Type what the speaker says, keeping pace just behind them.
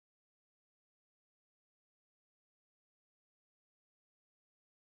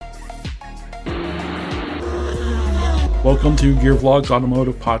Welcome to Gear Vlogs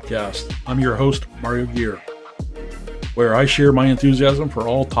Automotive Podcast. I'm your host, Mario Gear, where I share my enthusiasm for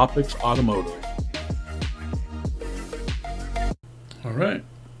all topics automotive. All right.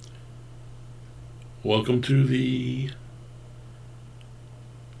 Welcome to the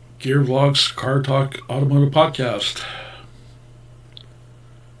Gear Vlogs Car Talk Automotive Podcast.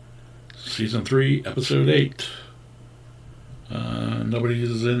 Season 3, Episode 8.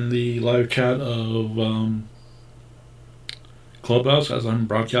 Nobody's in the live chat of Clubhouse as I'm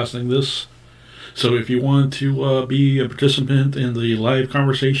broadcasting this. So if you want to be a participant in the live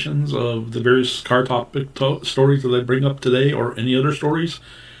conversations of the various car topic stories that I bring up today or any other stories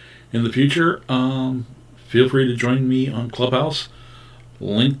in the future, feel free to join me on Clubhouse.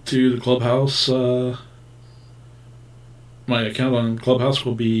 Link to the Clubhouse, my account on Clubhouse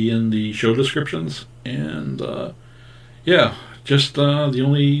will be in the show descriptions. And just the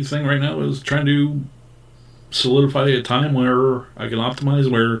only thing right now is trying to solidify a time where I can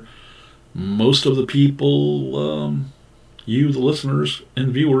optimize, where most of the people, you, the listeners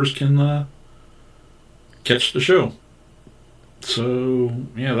and viewers, can catch the show. So,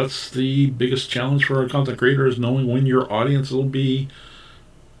 yeah, that's the biggest challenge for a content creator, is knowing when your audience will be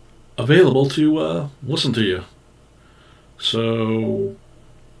available to listen to you. So,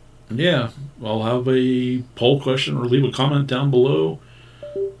 yeah, I'll have a poll question or leave a comment down below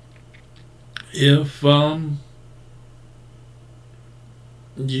if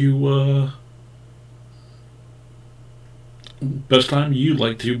you best time you'd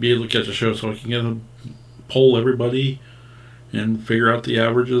like to be able to catch a show, so I can poll everybody and figure out the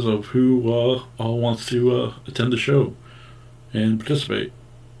averages of who all wants to attend the show and participate.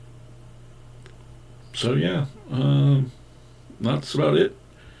 So yeah, that's about it.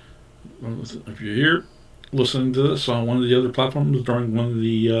 If you're here listening to this on one of the other platforms during one of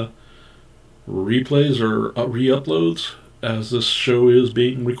the replays or re-uploads, as this show is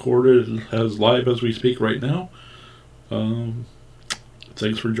being recorded as live as we speak right now,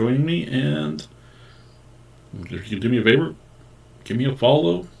 thanks for joining me. And if you can do me a favor, give me a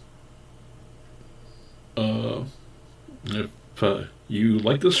follow. If you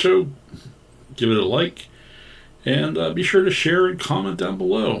like this show, give it a like, and be sure to share and comment down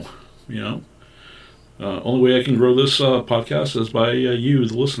below. Only way I can grow this podcast is by you,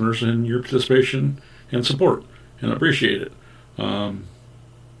 the listeners, and your participation and support, and I appreciate it. So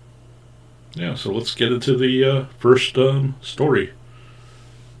let's get into the first story.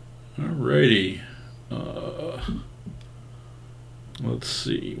 Alrighty. Let's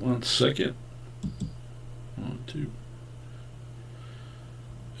see. 1 second. 1, 2.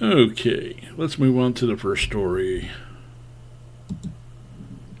 Okay, let's move on to the first story.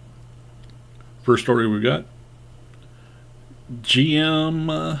 First story we got: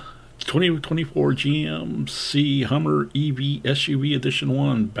 GM 2024 GMC Hummer EV SUV Edition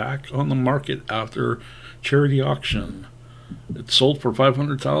 1 back on the market after charity auction. It sold for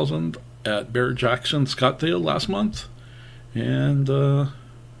 $500,000 at Barrett-Jackson Scottsdale last month. And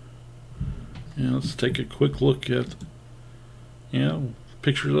let's take a quick look at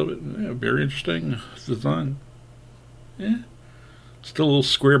pictures of it. Yeah, very interesting design. Yeah. Still a little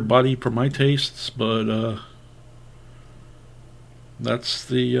square body for my tastes, but that's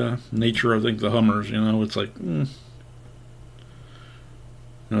the nature, I think, the Hummers. It's like,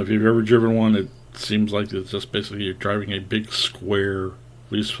 if you've ever driven one, it seems like it's just basically you're driving a big square.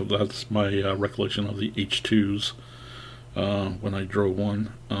 At least that's my recollection of the H2s when I drove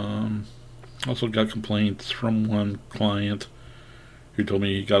one. Also got complaints from one client who told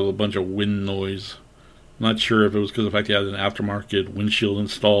me he got a bunch of wind noise. Not sure if it was because of the fact he had an aftermarket windshield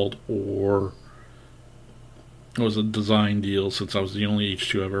installed, or it was a design deal, since I was the only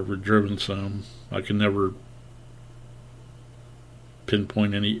H2 I've ever driven, so I can never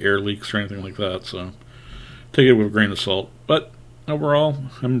pinpoint any air leaks or anything like that, so take it with a grain of salt. But overall,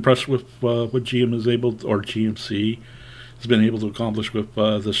 I'm impressed with what GMC has been able to accomplish with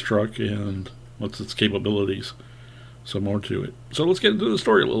this truck and what's its capabilities. So more to it. So let's get into the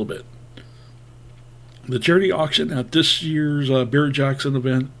story a little bit. The charity auction at this year's Barrett-Jackson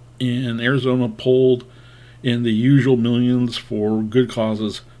event in Arizona pulled in the usual millions for good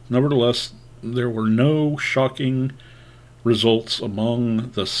causes. Nevertheless, there were no shocking results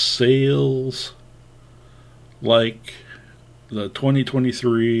among the sales, like the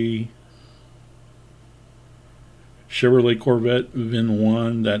 2023 Chevrolet Corvette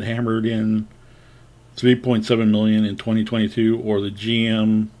VIN1 that hammered in $3.7 million in 2022, or the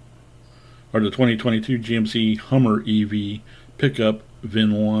 2022 GMC Hummer EV pickup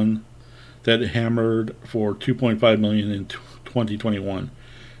VIN1 that hammered for $2.5 million in 2021.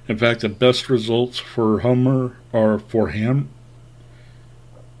 In fact, the best results for Hummer are for Hummer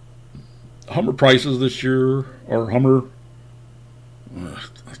prices this year, or Hummer.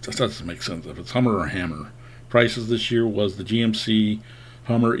 That doesn't make sense if it's Hummer or Hammer. Prices this year was the GMC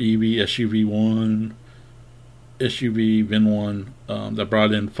Hummer EV SUV1, SUV VIN 1 that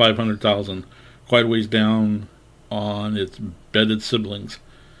brought in 500,000, quite a ways down on its bedded siblings.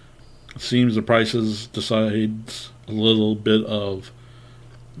 It seems the prices decides a little bit of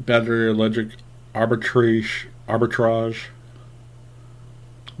battery electric arbitrage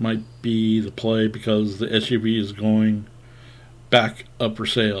might be the play because the SUV is going back up for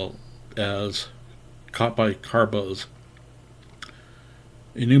sale as caught by Carbuzz.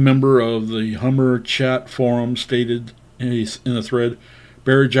 A new member of the Hummer chat forum stated in a thread,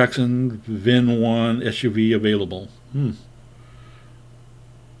 Barry Jackson VIN 1 SUV available.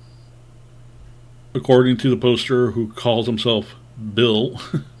 According to the poster, who calls himself Bill,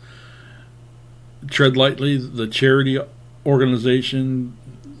 Tread Lightly, the charity organization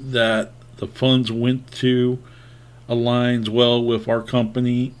that the funds went to, aligns well with our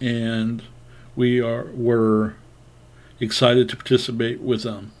company, and we're excited to participate with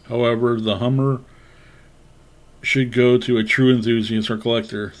them. However, the Hummer should go to a true enthusiast or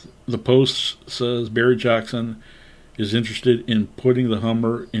collector. The post says Barry Jackson is interested in putting the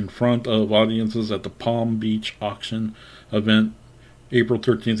Hummer in front of audiences at the Palm Beach auction event April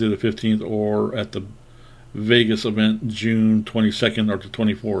 13th to the 15th, or at the Vegas event June 22nd or the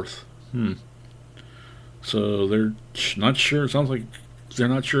 24th. So they're not sure. It sounds like they're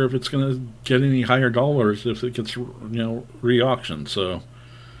not sure if it's going to get any higher dollars if it gets re-auctioned. So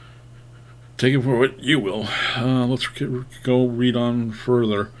take it for what you will. Let's go read on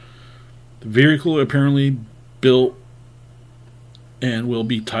further. The vehicle apparently built and will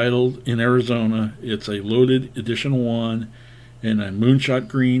be titled in Arizona. It's a loaded edition 1 in a moonshot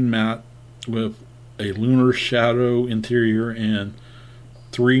green matte with a lunar shadow interior and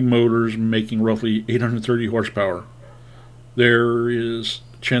 3 motors making roughly 830 horsepower. There is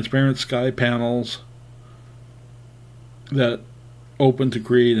transparent sky panels that open to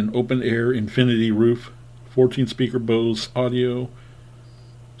create an open air infinity roof, 14 speaker Bose audio,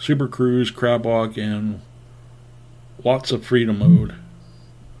 Super Cruise, Crab Walk, and Watts of Freedom mode.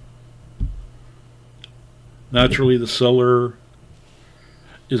 Naturally, the seller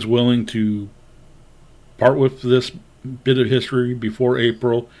is willing to part with this bit of history before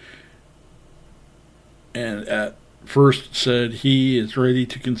April, and at first said he is ready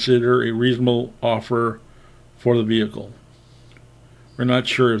to consider a reasonable offer for the vehicle. We're not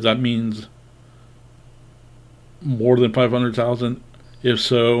sure if that means more than 500,000, if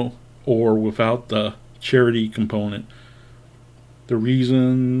so, or without the charity component. The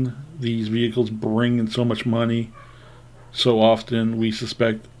reason these vehicles bring in so much money so often, we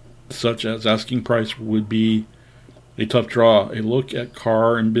suspect, such as asking price, would be a tough draw. A look at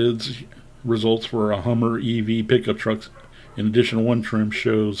car and bids results for a Hummer EV pickup truck in Edition 1 trim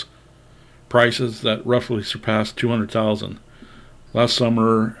shows prices that roughly surpass 200,000. Last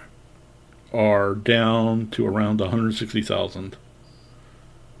summer are down to around 160,000.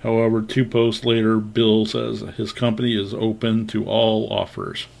 However, 2 posts later, Bill says his company is open to all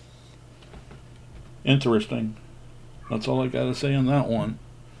offers. Interesting. That's all I got to say on that one.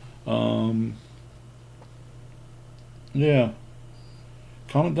 Yeah.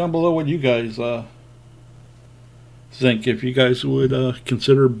 Comment down below what you guys think, if you guys would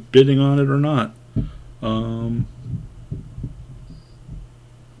consider bidding on it or not.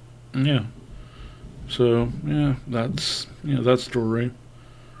 Yeah. So, yeah, that's that story.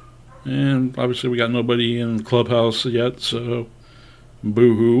 And obviously we got nobody in the clubhouse yet, so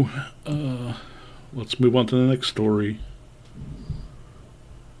boo-hoo. Let's move on to the next story.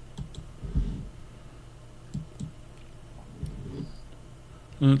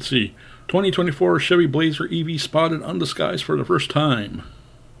 Let's see. 2024 Chevy Blazer EV spotted undisguised for the first time.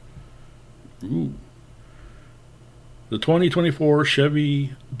 Ooh. The 2024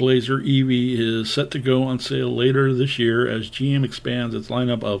 Chevy Blazer EV is set to go on sale later this year as GM expands its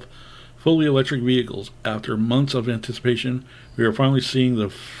lineup of fully electric vehicles. After months of anticipation, we are finally seeing the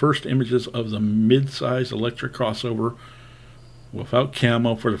first images of the mid-size electric crossover without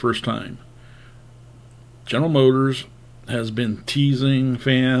camo for the first time. General Motors has been teasing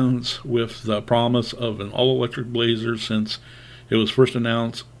fans with the promise of an all-electric Blazer since it was first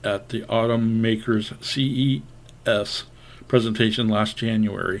announced at the automaker's CES presentation last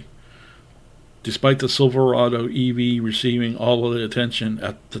January. Despite the Silverado EV receiving all of the attention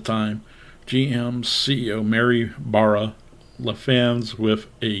at the time, GM's CEO Mary Barra left fans with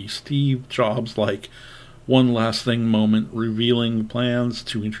a Steve Jobs-like one last thing moment, revealing plans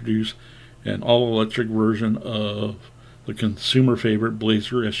to introduce an all-electric version of the consumer favorite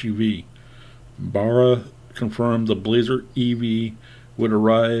Blazer SUV. Barra confirmed the Blazer EV would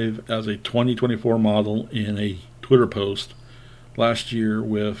arrive as a 2024 model in a Twitter post last year,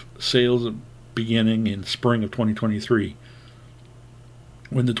 with sales beginning in spring of 2023.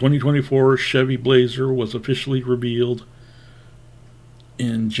 When the 2024 Chevy Blazer was officially revealed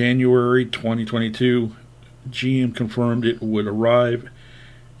in January 2022, GM confirmed it would arrive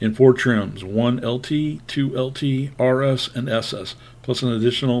in 4 trims: 1 LT, 2 LT, RS, and SS, plus an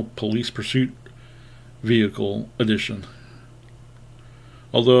additional police pursuit vehicle edition.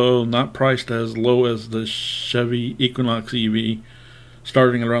 Although not priced as low as the Chevy Equinox EV,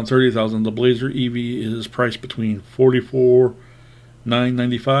 starting at around $30,000, the Blazer EV is priced between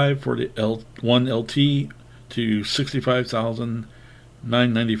 $44,995 for the 1 LT to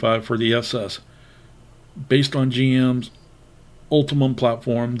 $65,995 for the SS. Based on GM's Ultium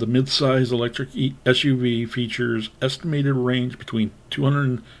platform, the midsize electric SUV features estimated range between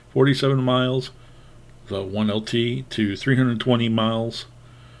 247 miles, the 1 LT, to 320 miles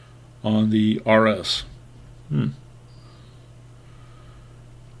on the RS.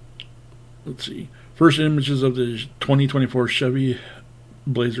 Let's see. First images of the 2024 Chevy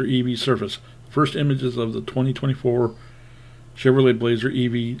Blazer EV surface. First images of the 2024 Chevrolet Blazer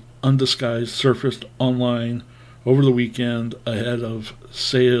EV undisguised surfaced online over the weekend ahead of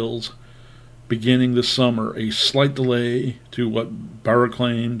sales beginning this summer, a slight delay to what Barra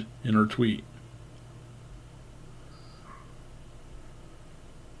claimed in her tweet.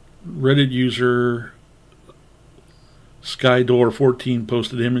 Reddit user Skydor14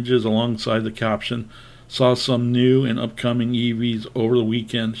 posted images alongside the caption, "Saw some new and upcoming EVs over the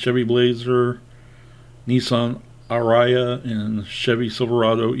weekend: Chevy Blazer, Nissan Ariya, and Chevy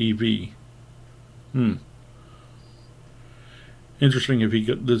Silverado EV." Interesting if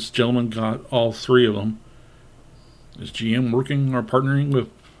this gentleman got all 3 of them. Is GM working or partnering with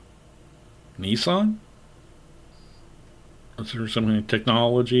Nissan? Is there some kind of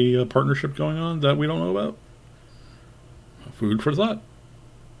technology partnership going on that we don't know about? Food for thought.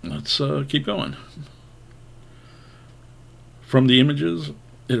 Let's keep going. From the images,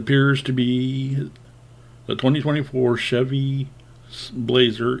 it appears to be the 2024 Chevy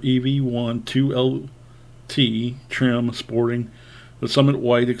Blazer EV1 2LT trim sporting the Summit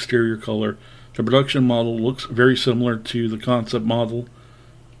White exterior color. The production model looks very similar to the concept model,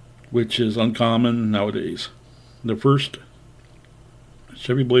 which is uncommon nowadays. The first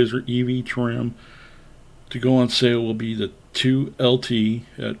Chevy Blazer EV trim to go on sale will be the 2LT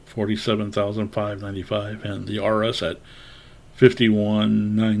at $47,595 and the RS at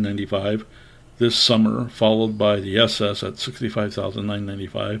 $51,995 this summer, followed by the SS at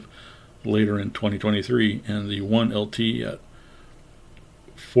 $65,995 later in 2023, and the 1LT at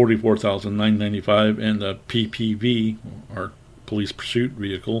 $44,995, and the PPV, or police pursuit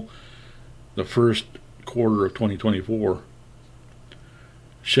vehicle, the first quarter of 2024.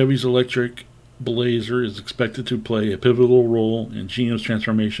 Chevy's electric Blazer is expected to play a pivotal role in GM's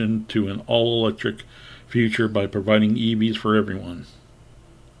transformation to an all-electric future by providing EVs for everyone.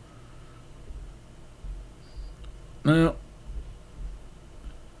 Now,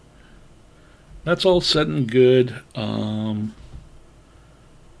 that's all said and good.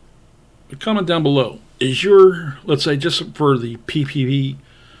 Comment down below. Is your, let's say, just for the PPV,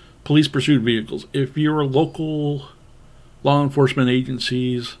 police pursuit vehicles, if your local law enforcement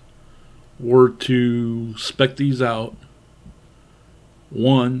agencies were to spec these out,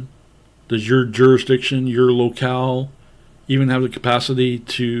 one, does your jurisdiction, your locale, even have the capacity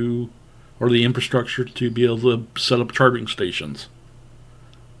to, or the infrastructure to be able to set up charging stations?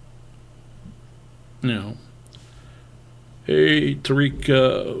 Hey, Tariq,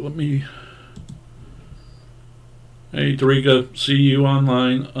 Hey, Tariq, see you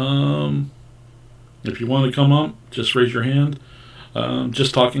online. If you want to come up, just raise your hand.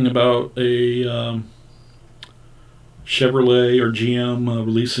 Just talking about a Chevrolet or GM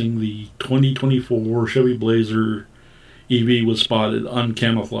releasing the 2024 Chevy Blazer EV was spotted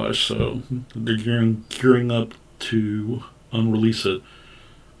uncamouflaged, so they're gearing up to unrelease it.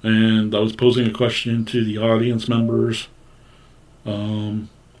 And I was posing a question to the audience members. Do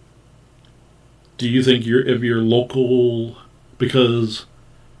you think if you're local, because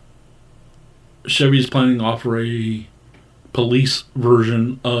Chevy's planning to offer a police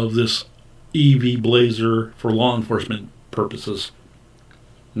version of this EV Blazer for law enforcement purposes.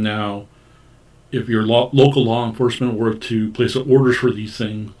 Now, if your local law enforcement were to place orders for these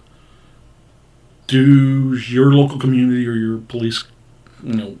things, do your local community or your police,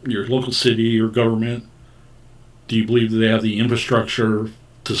 your local city or government do you believe that they have the infrastructure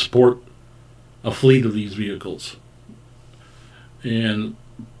to support a fleet of these vehicles? And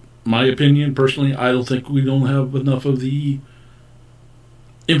my opinion, personally, I don't think we don't have enough of the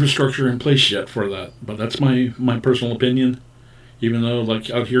infrastructure in place yet for that. But that's my personal opinion. Even though, like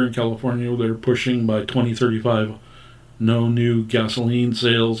out here in California, they're pushing by 2035 no new gasoline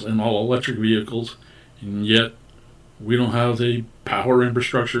sales and all electric vehicles, and yet we don't have the power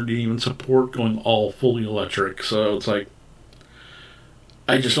infrastructure to even support going all fully electric. So it's like,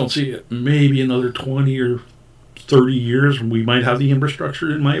 I just don't see it. Maybe another 20 or 30 years we might have the infrastructure,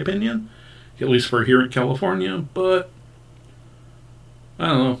 in my opinion, at least for here in California. But I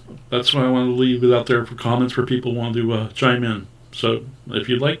don't know. That's why I wanted to leave it out there for comments for people who want to chime in. So if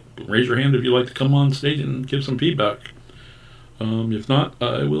you'd like, raise your hand if you'd like to come on stage and give some feedback. If not,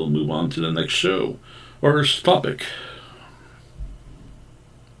 I will move on to the next show or topic.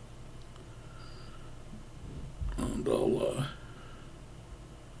 And I'll,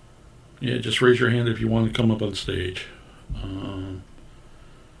 just raise your hand if you want to come up on stage.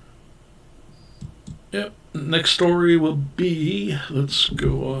 Yep. Next story will be, let's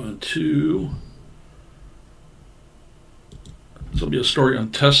go on to, this will be a story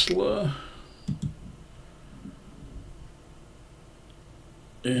on Tesla.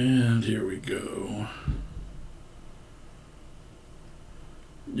 And here we go.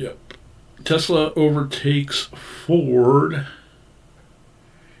 Yep. Tesla overtakes Ford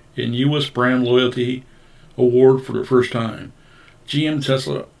in U.S. Brand Loyalty Award for the first time. GM and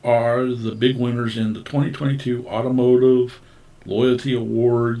Tesla are the big winners in the 2022 Automotive Loyalty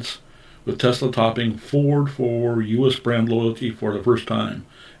Awards, with Tesla topping Ford for U.S. brand loyalty for the first time,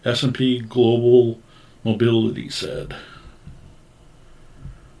 S&P Global Mobility said.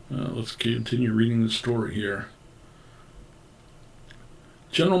 Let's continue reading the story here.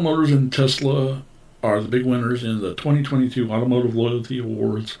 General Motors and Tesla are the big winners in the 2022 Automotive Loyalty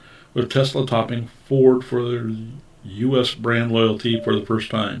Awards, with Tesla topping Ford for their U.S. brand loyalty for the first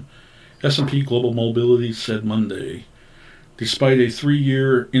time, S&P Global Mobility said Monday. Despite a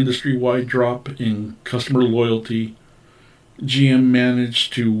 3-year industry-wide drop in customer loyalty, GM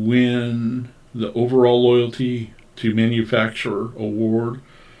managed to win the overall loyalty to manufacturer award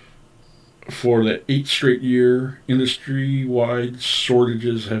for the 8th straight year. Industry-wide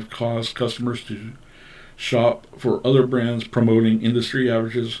shortages have caused customers to shop for other brands, promoting industry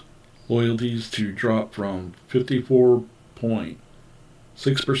averages loyalties to drop from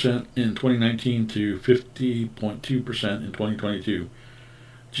 54.6% in 2019 to 50.2% in 2022.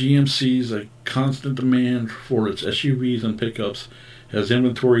 GM sees a constant demand for its SUVs and pickups as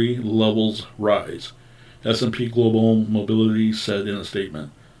inventory levels rise, S&P Global Mobility said in a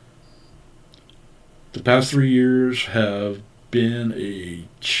statement. The past 3 years have been a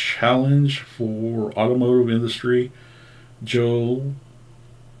challenge for automotive industry, Joe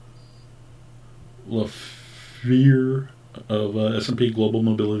LaFleur of S&P Global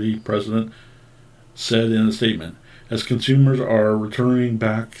Mobility president said in a statement, as consumers are returning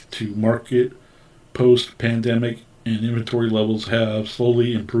back to market post-pandemic and inventory levels have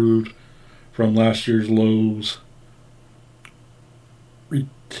slowly improved from last year's lows.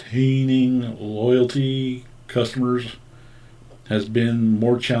 Retaining loyalty customers has been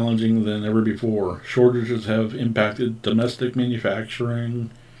more challenging than ever before. Shortages have impacted domestic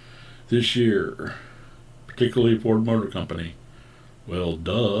manufacturing this year, particularly Ford Motor Company. Well,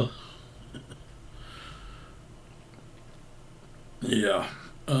 duh. Yeah.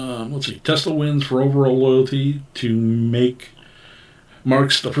 Let's see. Tesla wins for overall loyalty to make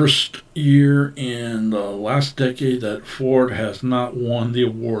marks the first year in the last decade that Ford has not won the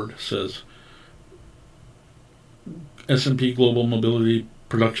award, says S&P Global Mobility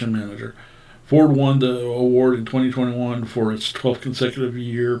production manager. Ford won the award in 2021 for its 12th consecutive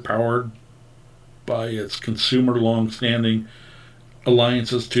year, powered by its consumer long-standing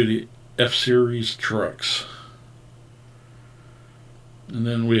alliances to the F-Series trucks. And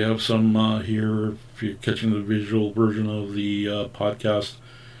then we have some here, if you're catching the visual version of the podcast,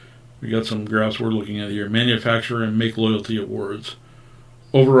 we got some graphs we're looking at here. Manufacturer and make loyalty awards.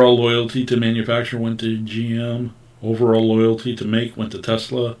 Overall loyalty to manufacturer went to GM. Overall loyalty to make went to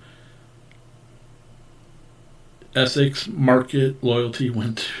Tesla. Ethics market loyalty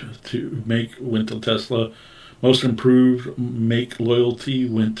went to Tesla. Most improved make loyalty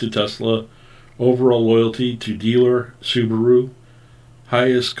went to Tesla. Overall loyalty to dealer Subaru.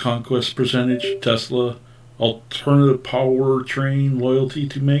 Highest conquest percentage Tesla. Alternative powertrain loyalty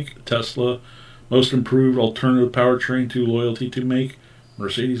to make Tesla. Most improved alternative powertrain to loyalty to make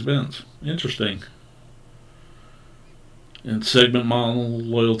Mercedes-Benz. Interesting. And segment model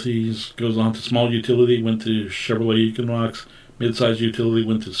loyalties goes on to small utility, went to Chevrolet Equinox. Mid-size utility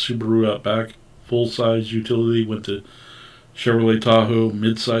went to Subaru Outback. Full-size utility went to Chevrolet Tahoe.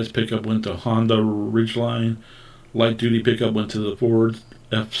 Mid-size pickup went to Honda Ridgeline. Light-duty pickup went to the Ford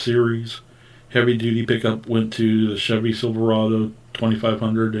F-Series. Heavy-duty pickup went to the Chevy Silverado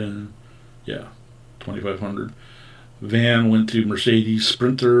 2500 and, 2500. Van went to Mercedes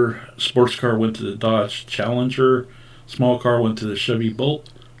Sprinter. Sports car went to the Dodge Challenger. Small car went to the Chevy Bolt.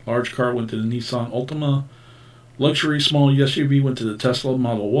 Large car went to the Nissan Altima. Luxury small SUV went to the Tesla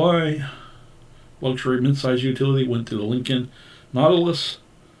Model Y. Luxury midsize utility went to the Lincoln Nautilus.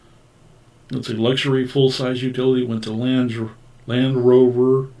 Let's see, luxury full-size utility went to Land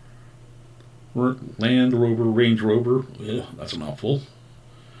Rover Range Rover. Yeah, that's a mouthful.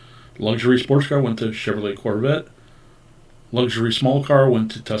 Luxury sports car went to Chevrolet Corvette. Luxury small car went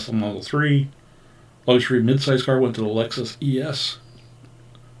to Tesla Model 3. Luxury midsize car went to the Lexus ES.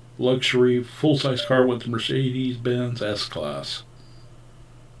 Luxury full-size car went to Mercedes-Benz S-Class.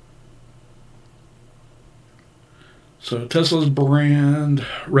 So Tesla's brand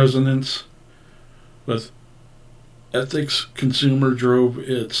resonance with ethics consumer drove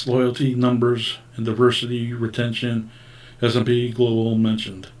its loyalty numbers and diversity retention. S&P Global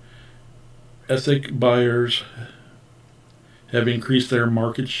mentioned. Ethic buyers have increased their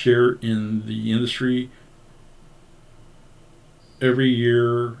market share in the industry every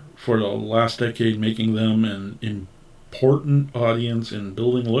year for the last decade, making them an important audience in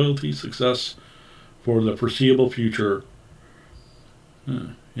building loyalty success for the foreseeable future.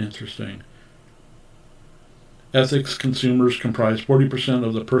 Interesting. Ethics consumers comprise 40%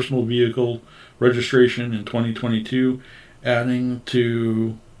 of the personal vehicle registration in 2022, adding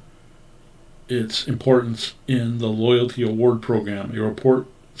to its importance in the loyalty award program. A report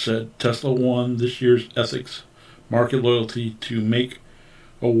said Tesla won this year's ethics market loyalty to make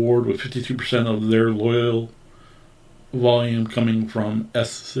award with 52% of their loyal volume coming from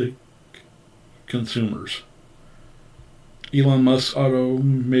ethic consumers. Elon Musk's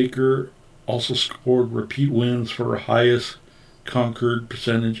automaker also scored repeat wins for highest conquered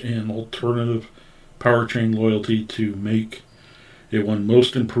percentage and alternative powertrain loyalty to make. It won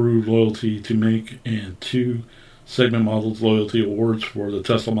most improved loyalty to make and 2 segment models loyalty awards for the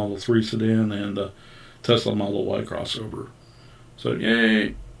Tesla Model 3 sedan and the Tesla Model Y crossover. So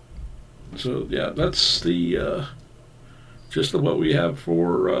yay! So yeah, that's the gist of what we have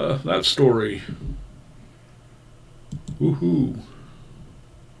for that story. Woohoo!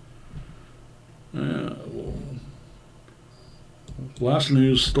 Last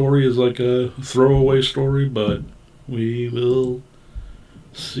news story is like a throwaway story, but we will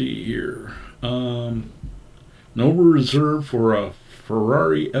see here. No reserve for a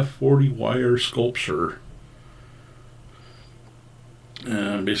Ferrari F40 wire sculpture.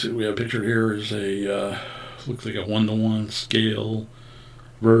 And basically, we have pictured here is a looks like a 1-to-1 scale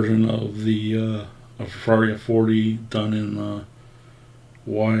version of the Ferrari F40 done in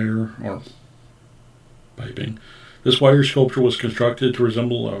wire or piping. This wire sculpture was constructed to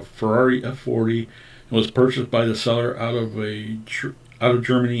resemble a Ferrari F40 and was purchased by the seller out of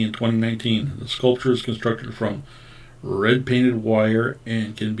Germany in 2019. The sculpture is constructed from red painted wire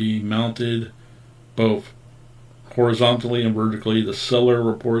and can be mounted both horizontally and vertically. The seller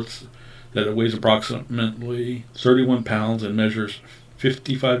reports that it weighs approximately 31 pounds and measures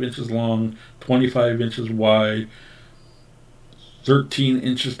 55 inches long, 25 inches wide, 13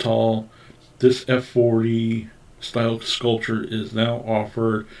 inches tall. This F40 style sculpture is now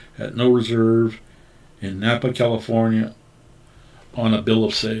offered at No Reserve in Napa, California on a bill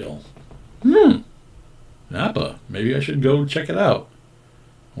of sale. Napa. Maybe I should go check it out.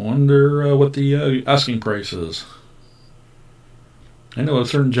 I wonder what the asking price is. I know a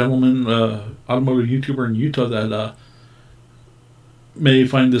certain gentleman, automotive YouTuber in Utah, that may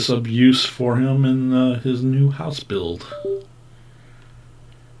find this of use for him in his new house build.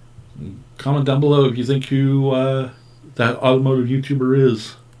 Comment down below if you think who that automotive YouTuber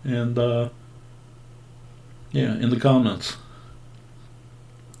is. And, in the comments.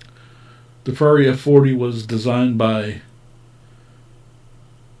 The Ferrari F40 was designed by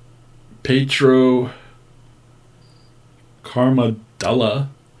Pietro Carmadella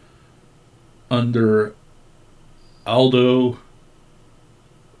under Aldo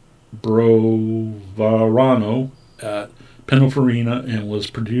Brovarano at Pininfarina and was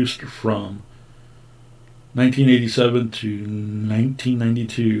produced from 1987 to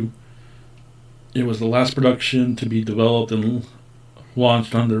 1992. It was the last production to be developed and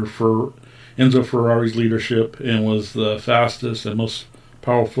launched under Enzo Ferrari's leadership and was the fastest and most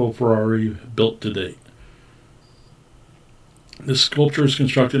powerful Ferrari built to date. This sculpture is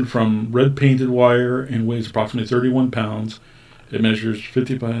constructed from red painted wire and weighs approximately 31 pounds. It measures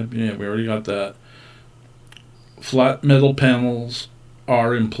 55. Yeah, we already got that. Flat metal panels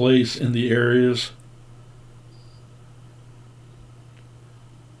are in place in the areas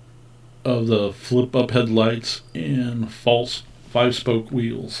of the flip up headlights and false 5-spoke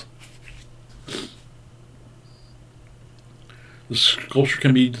wheels. The sculpture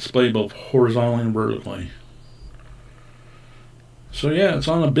can be displayed both horizontally and vertically. So yeah, it's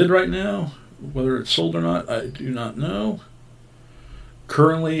on a bid right now. Whether it's sold or not, I do not know.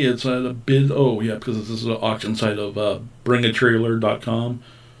 Currently, it's at a bid. Oh yeah, because this is an auction site of bringatrailer.com.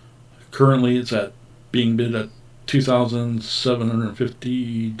 Currently, it's at being bid at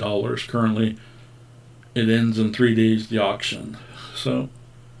 $2,750. Currently, it ends in 3 days. The auction. So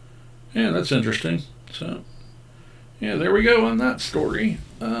yeah, that's interesting. So yeah, there we go on that story.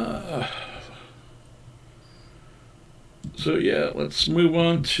 So yeah, let's move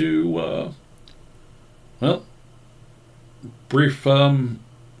on to brief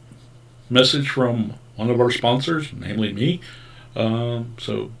message from one of our sponsors, namely me.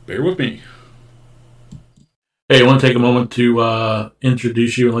 So bear with me. Hey, I want to take a moment to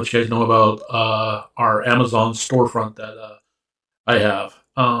introduce you and let you guys know about our Amazon storefront that I have.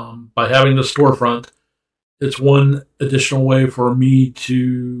 By having the storefront, it's one additional way for me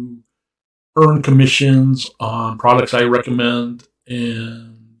to earn commissions on products I recommend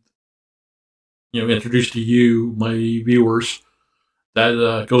and introduce to you, my viewers.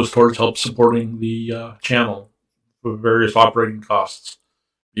 That goes towards help supporting the channel with various operating costs,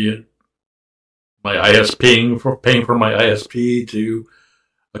 be it my ISP, paying for my ISP, to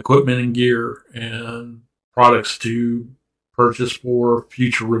equipment and gear and products to purchase for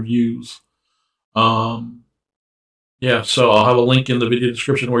future reviews. Yeah, so I'll have a link in the video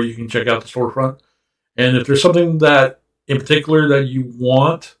description where you can check out the storefront. And if there's something that in particular that you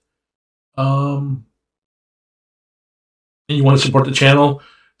want, and you want to support the channel,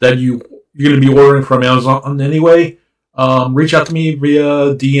 that you're going to be ordering from Amazon anyway, reach out to me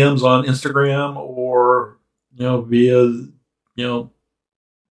via DMs on Instagram or via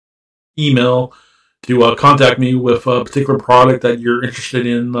email to contact me with a particular product that you're interested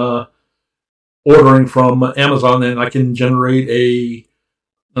in ordering from Amazon, and I can generate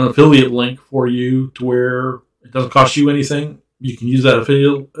an affiliate link for you to where it doesn't cost you anything. You can use that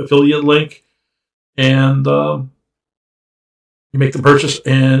affiliate link, and you make the purchase,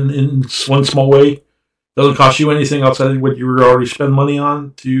 and in one small way, it doesn't cost you anything outside of what you already spend money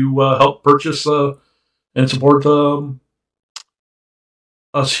on to help purchase and support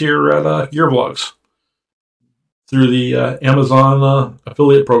us here at Gear Vlogs through the Amazon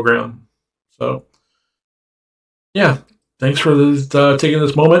affiliate program. So, yeah, thanks for taking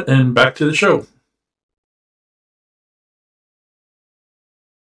this moment, and back to the show.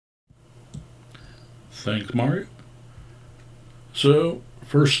 Thanks, Mario. So,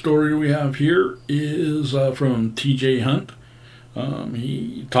 first story we have here is from TJ Hunt.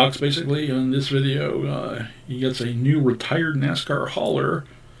 He talks basically in this video, he gets a new retired NASCAR hauler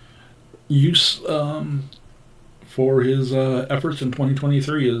use for his efforts in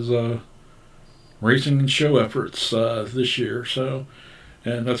 2023, his racing and show efforts this year. So,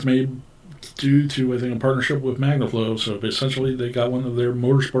 and that's made due to, I think, a partnership with MagnaFlow. So essentially, they got one of their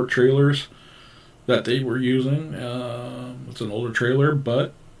motorsport trailers that they were using. It's an older trailer,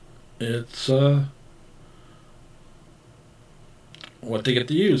 but it's what they get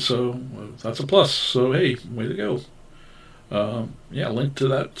to use. So that's a plus. So hey, way to go. Yeah, link to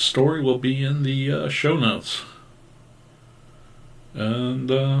that story will be in the show notes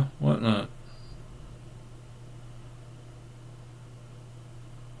and whatnot.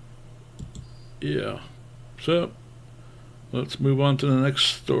 Yeah. So, let's move on to the next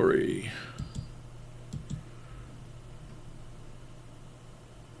story.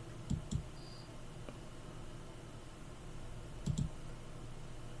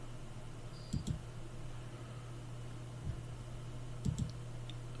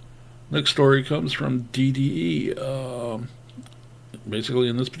 Next story comes from DDE. Basically,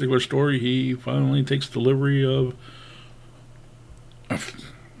 in this particular story, he finally takes delivery of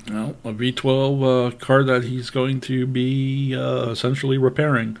a V12 car that he's going to be essentially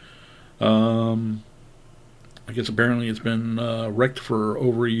repairing. I guess apparently it's been wrecked for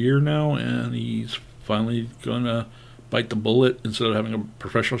over a year now, and he's finally going to bite the bullet. Instead of having a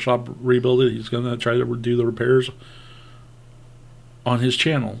professional shop rebuild it, he's going to try to do the repairs on his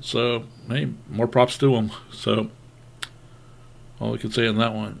channel. So, hey, more props to him. So, all I can say on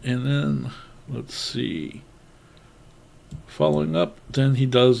that one. And then, let's see. Following up, then he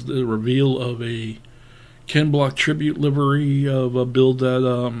does the reveal of a Ken Block tribute livery of a build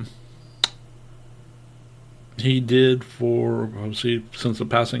that he did for, obviously, since the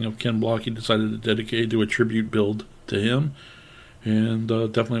passing of Ken Block, he decided to dedicate to a tribute build to him. And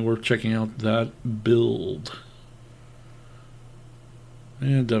definitely worth checking out that build.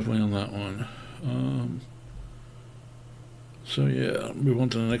 And definitely on that one. So yeah, move on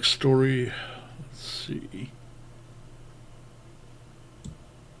to the next story. Let's see.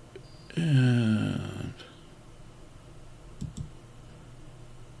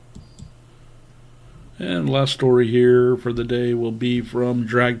 And last story here for the day will be from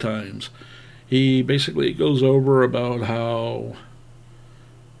Drag Times. He basically goes over about how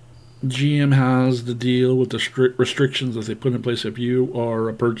GM has to deal with the strict restrictions that they put in place if you are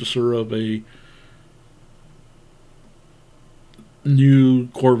a purchaser of a new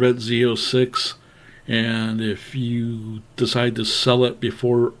Corvette Z06, and if you decide to sell it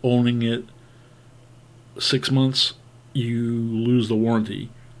before owning it 6 months, you lose the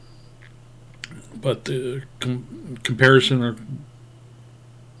warranty. But the comparison, or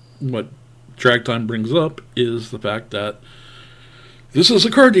what Drag Time brings up, is the fact that this is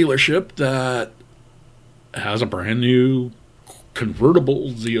a car dealership that has a brand new convertible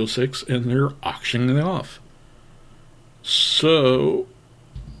Z06 and they're auctioning it off. So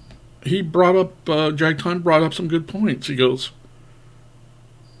he brought up, Drag Time brought up some good points. He goes,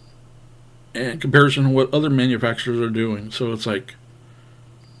 in comparison to what other manufacturers are doing. So it's like,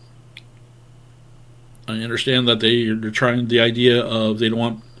 I understand that they're trying the idea of they don't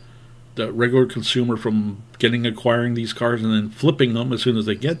want the regular consumer from acquiring these cars and then flipping them as soon as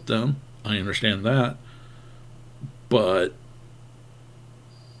they get them. I understand that. But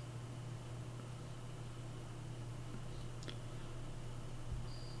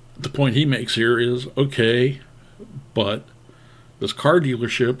the point he makes here is, okay, but this car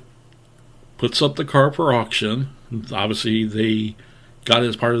dealership puts up the car for auction. Obviously, they got it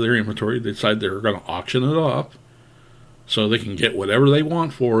as part of their inventory. They decided they were going to auction it off so they can get whatever they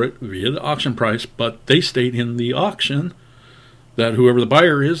want for it via the auction price, but they state in the auction that whoever the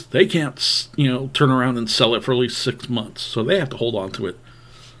buyer is, they can't, turn around and sell it for at least 6 months, so they have to hold on to it.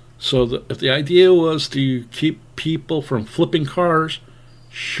 So if the idea was to keep people from flipping cars,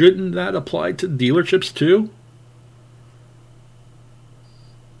 shouldn't that apply to dealerships too?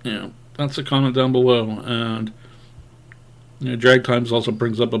 That's a comment down below. And Drag Times also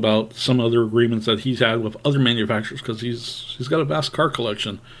brings up about some other agreements that he's had with other manufacturers, because he's got a vast car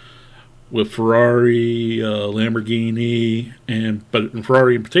collection with Ferrari, Lamborghini, but in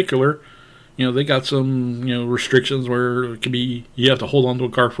Ferrari in particular, they got some restrictions where it can be you have to hold on to a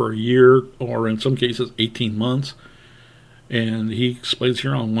car for a year, or in some cases 18 months. And he explains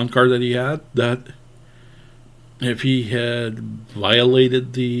here on one car that he had that if he had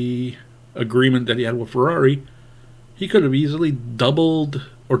violated the agreement that he had with Ferrari, he could have easily doubled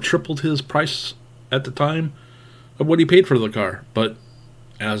or tripled his price at the time of what he paid for the car. But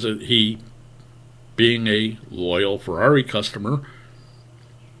he, being a loyal Ferrari customer,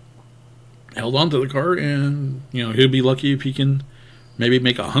 held on to the car, and he'll be lucky if he can maybe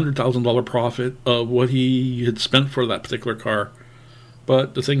make $100,000 profit of what he had spent for that particular car.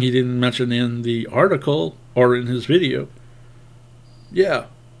 But the thing he didn't mention in the article or in his video,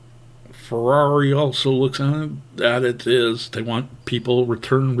 Ferrari also looks at it as they want people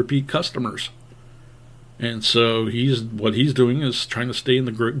repeat customers. And so what he's doing is trying to stay in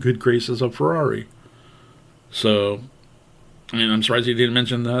the good graces of Ferrari. So, I'm surprised he didn't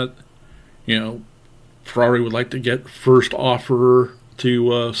mention that, Ferrari would like to get first offer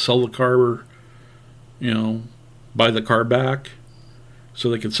to sell the car, or, buy the car back so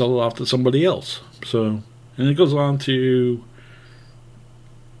they can sell it off to somebody else. So, and it goes on to,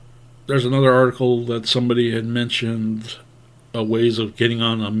 there's another article that somebody had mentioned ways of getting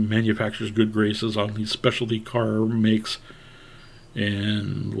on a manufacturer's good graces on these specialty car makes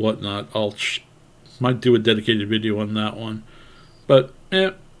and whatnot. Might do a dedicated video on that one. But,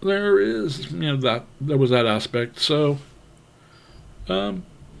 there is, there was that aspect. So, so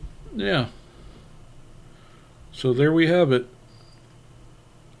there we have it.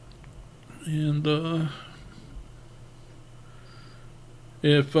 And,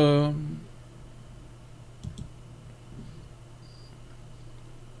 if, let's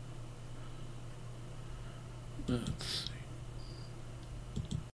see.